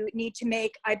 Is you need to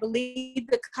make, I believe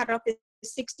the cutoff is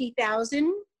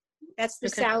 60,000. That's the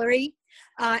salary.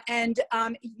 And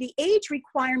the age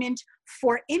requirement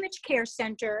for Image Care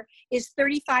Center is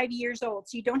 35 years old.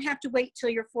 So you don't have to wait till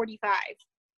you're 45.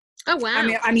 Oh, wow.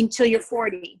 I mean, till you're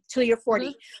 40,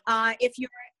 Mm-hmm.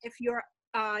 If you're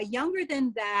younger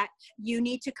than that, you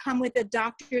need to come with a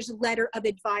doctor's letter of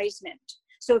advisement.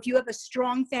 So if you have a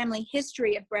strong family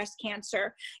history of breast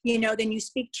cancer, you know, then you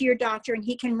speak to your doctor and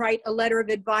he can write a letter of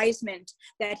advisement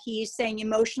that he's saying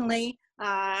emotionally,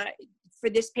 for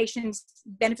this patient's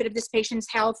benefit of this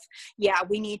patient's health, yeah,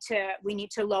 we need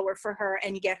to lower for her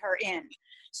and get her in.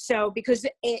 So because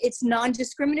it's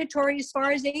non-discriminatory as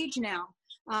far as age now.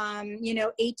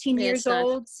 18 years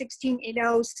old, 16,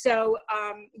 so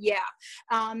yeah.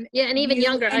 Yeah, and even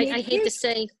younger. And I hate to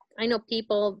say, I know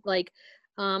people like,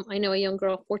 I know a young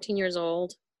girl, 14 years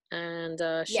old, and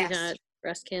she had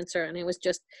breast cancer, and it was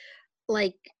just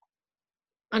like,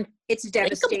 it's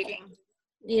devastating.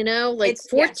 Like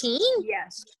 14.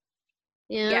 Yes.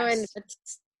 And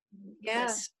it's,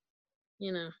 yeah.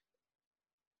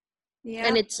 Yeah.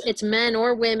 And it's men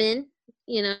or women,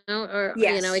 or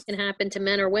it can happen to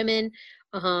men or women,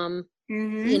 and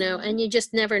you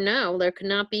just never know. There could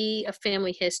not be a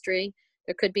family history.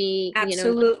 There could be,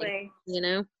 absolutely,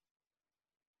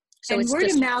 So and it's word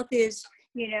just, of mouth is,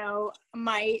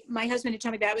 my husband had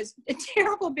told me that I was a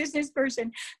terrible business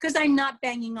person because I'm not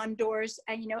banging on doors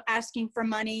and, asking for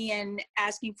money and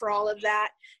asking for all of that.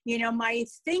 My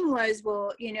thing was,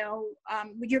 well,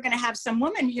 you're going to have some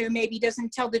woman who maybe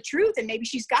doesn't tell the truth and maybe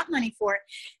she's got money for it.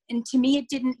 And to me, it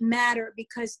didn't matter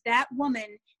because that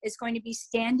woman is going to be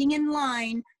standing in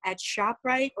line at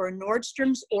ShopRite or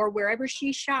Nordstrom's or wherever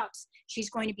she shops. She's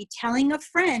going to be telling a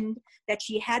friend that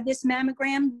she had this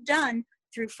mammogram done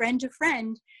through friend to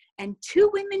friend, and two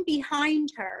women behind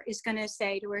her is going to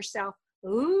say to herself,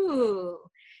 ooh,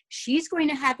 she's going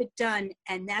to have it done,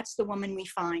 and that's the woman we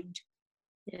find.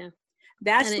 Yeah.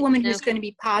 That's the woman who's going to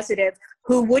be positive,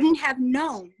 who wouldn't have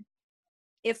known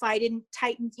if I didn't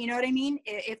tighten, you know what I mean?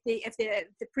 If the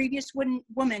previous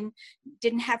woman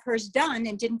didn't have hers done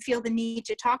and didn't feel the need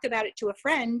to talk about it to a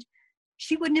friend,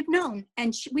 she wouldn't have known,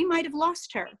 and we might have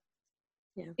lost her.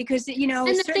 Yeah. Because,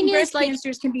 certain breast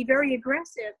cancers can be very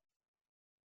aggressive.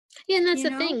 Yeah, and that's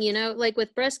the thing, like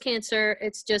with breast cancer,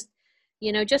 it's just,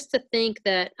 just to think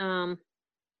that,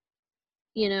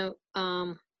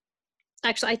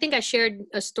 actually, I think I shared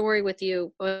a story with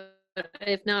you, but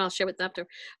if not, I'll share with after.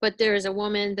 But there's a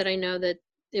woman that I know that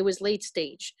it was late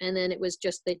stage, and then it was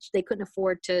just that they couldn't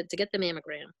afford to get the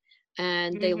mammogram,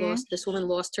 and this woman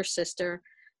lost her sister,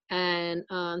 and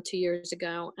 2 years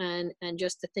ago, and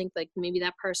just to think like maybe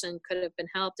that person could have been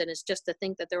helped, and it's just to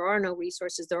think that there are no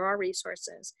resources. There are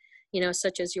resources,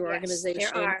 such as your organization,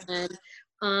 there are.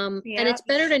 And it's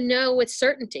better to know with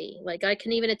certainty. Like I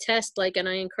can even attest, and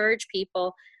I encourage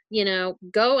people,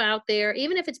 go out there,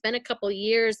 even if it's been a couple of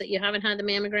years that you haven't had the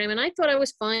mammogram. And I thought I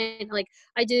was fine. Like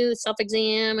I do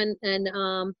self-exam and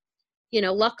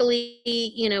luckily,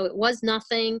 it was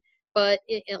nothing. But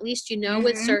at least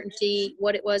with certainty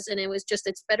what it was, and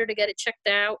it's better to get it checked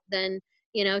out than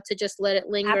to just let it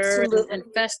linger and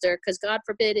fester, because God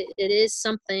forbid it is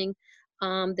something.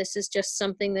 This is just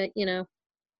something that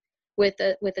with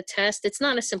a test, it's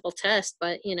not a simple test,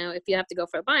 but if you have to go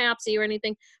for a biopsy or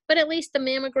anything, but at least the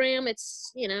mammogram,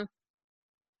 it's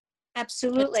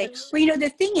absolutely. Well, the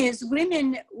thing is,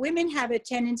 women have a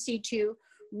tendency to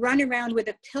run around with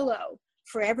a pillow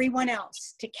for everyone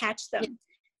else to catch them. Yeah.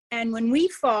 And when we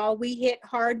fall, we hit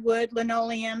hardwood,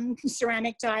 linoleum,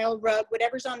 ceramic tile, rug,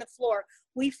 whatever's on the floor.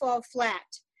 We fall flat.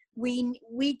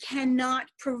 We cannot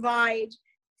provide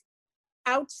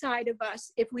outside of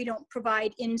us if we don't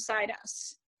provide inside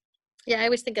us. Yeah, I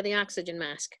always think of the oxygen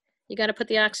mask. You got to put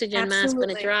the oxygen mask when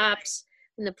it drops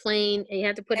in the plane, and you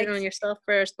have to put it on yourself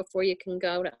first before you can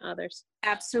go to others.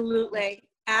 Absolutely.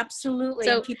 So,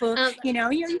 and people,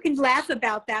 you can laugh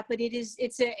about that, but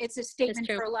it's a statement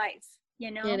for life.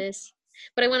 It is.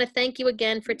 But I want to thank you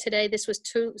again for today. This was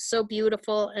so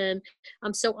beautiful, and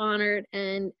I'm so honored.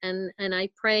 And I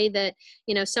pray that,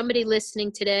 somebody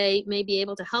listening today may be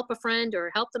able to help a friend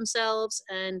or help themselves,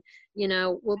 and,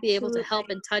 we'll be able to help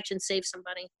and touch and save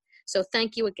somebody. So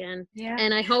thank you again. Yeah.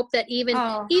 And I hope that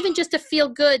even just to feel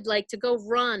good, like to go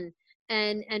run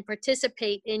and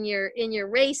participate in your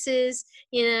races,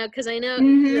 because I know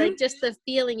like just the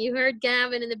feeling. You heard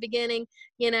Gavin in the beginning,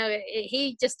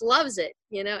 he just loves it,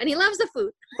 and he loves the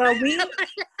food. Well,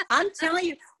 I'm telling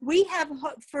you, we have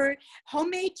for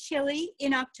homemade chili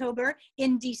in October.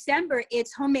 In December,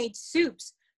 it's homemade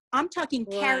soups. I'm talking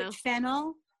carrot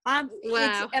fennel.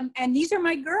 Wow. And these are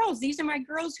my girls. These are my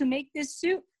girls who make this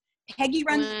soup. Peggy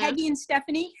and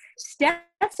Stephanie.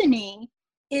 Stephanie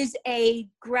is a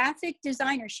graphic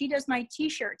designer. She does my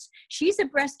t-shirts. She's a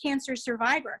breast cancer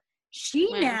survivor.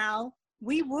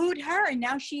 We wooed her, and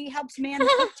now she helps man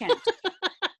the cook tent.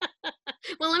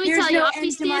 Well, let me tell you, I'll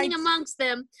be standing amongst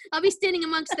them. I'll be standing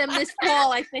amongst them this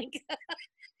fall, I think.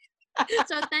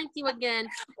 So thank you again.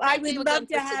 I would love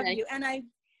to have you,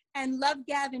 and love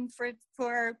Gavin for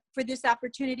this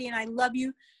opportunity, and I love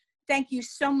you. Thank you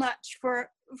so much for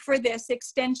this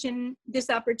extension, this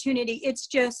opportunity. It's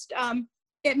just,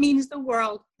 it means the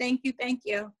world. Thank you. Thank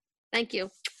you. Thank you.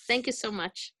 Thank you so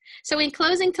much. So in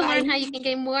closing, to learn how you can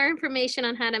gain more information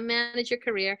on how to manage your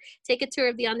career, take a tour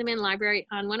of the On-Demand Library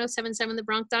on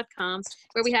 1077thebronx.com,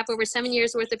 where we have over 7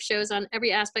 years worth of shows on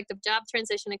every aspect of job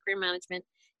transition and career management.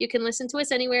 You can listen to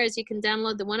us anywhere, as you can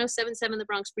download the 1077 The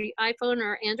Bronx free iPhone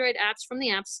or Android apps from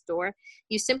the App Store.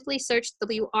 You simply search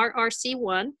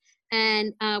WRRC1.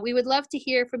 And we would love to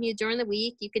hear from you during the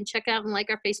week. You can check out and like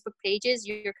our Facebook pages,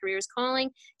 Your Career is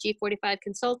Calling, G45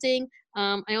 Consulting.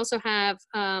 I also have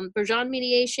Bergeon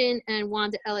Mediation and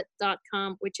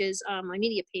WandaEllett.com, which is my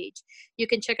media page. You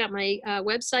can check out my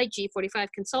website,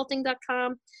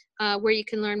 G45consulting.com, where you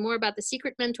can learn more about the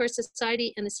Secret Mentor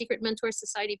Society and the Secret Mentor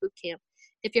Society Bootcamp.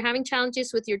 If you're having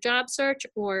challenges with your job search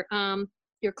or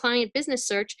your client business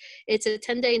search, it's a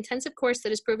 10-day intensive course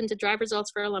that is proven to drive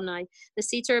results for alumni. The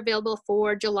seats are available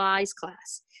for July's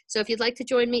class. So if you'd like to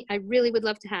join me, I really would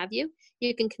love to have you.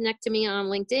 You can connect to me on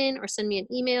LinkedIn or send me an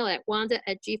email at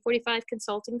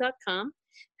wanda@g45consulting.com.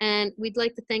 And we'd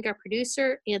like to thank our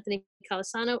producer, Anthony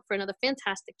Calisano, for another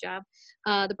fantastic job.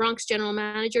 The Bronx General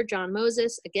Manager, John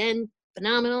Moses, again,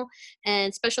 phenomenal.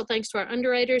 And special thanks to our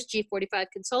underwriters,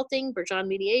 G45 Consulting, Bergeon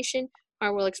Mediation,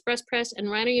 Harwell Express Press,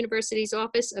 and Rider University's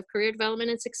Office of Career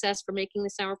Development and Success for making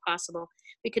this hour possible.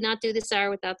 We could not do this hour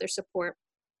without their support.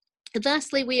 And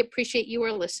lastly, we appreciate you,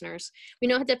 our listeners. We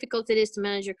know how difficult it is to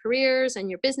manage your careers and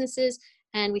your businesses,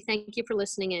 and we thank you for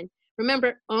listening in.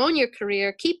 Remember, own your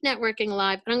career, keep networking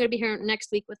alive, and I'm going to be here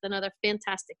next week with another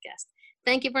fantastic guest.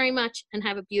 Thank you very much, and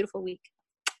have a beautiful week.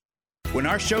 When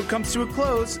our show comes to a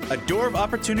close, a door of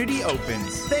opportunity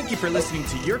opens. Thank you for listening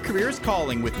to Your Career is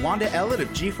Calling with Wanda Ellett of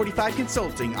G45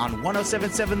 Consulting on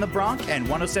 1077 The Bronx and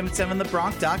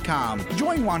 1077thebronx.com.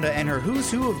 Join Wanda and her who's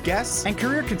who of guests and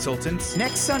career consultants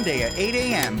next Sunday at 8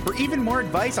 a.m. for even more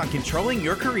advice on controlling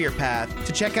your career path.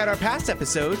 To check out our past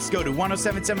episodes, go to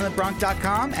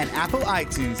 1077thebronx.com and Apple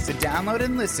iTunes to download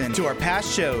and listen to our past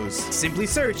shows. Simply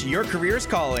search Your Career is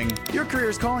Calling. Your Career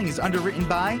is Calling is underwritten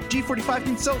by G45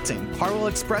 Consulting, Harwell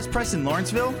Express Press in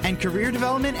Lawrenceville, and Career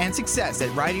Development and Success at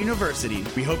Rider University.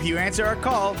 We hope you answer our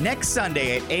call next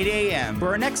Sunday at 8 a.m. for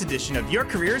our next edition of Your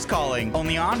Career is Calling,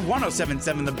 only on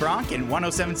 1077 The Bronx and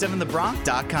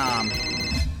 1077thebronx.com.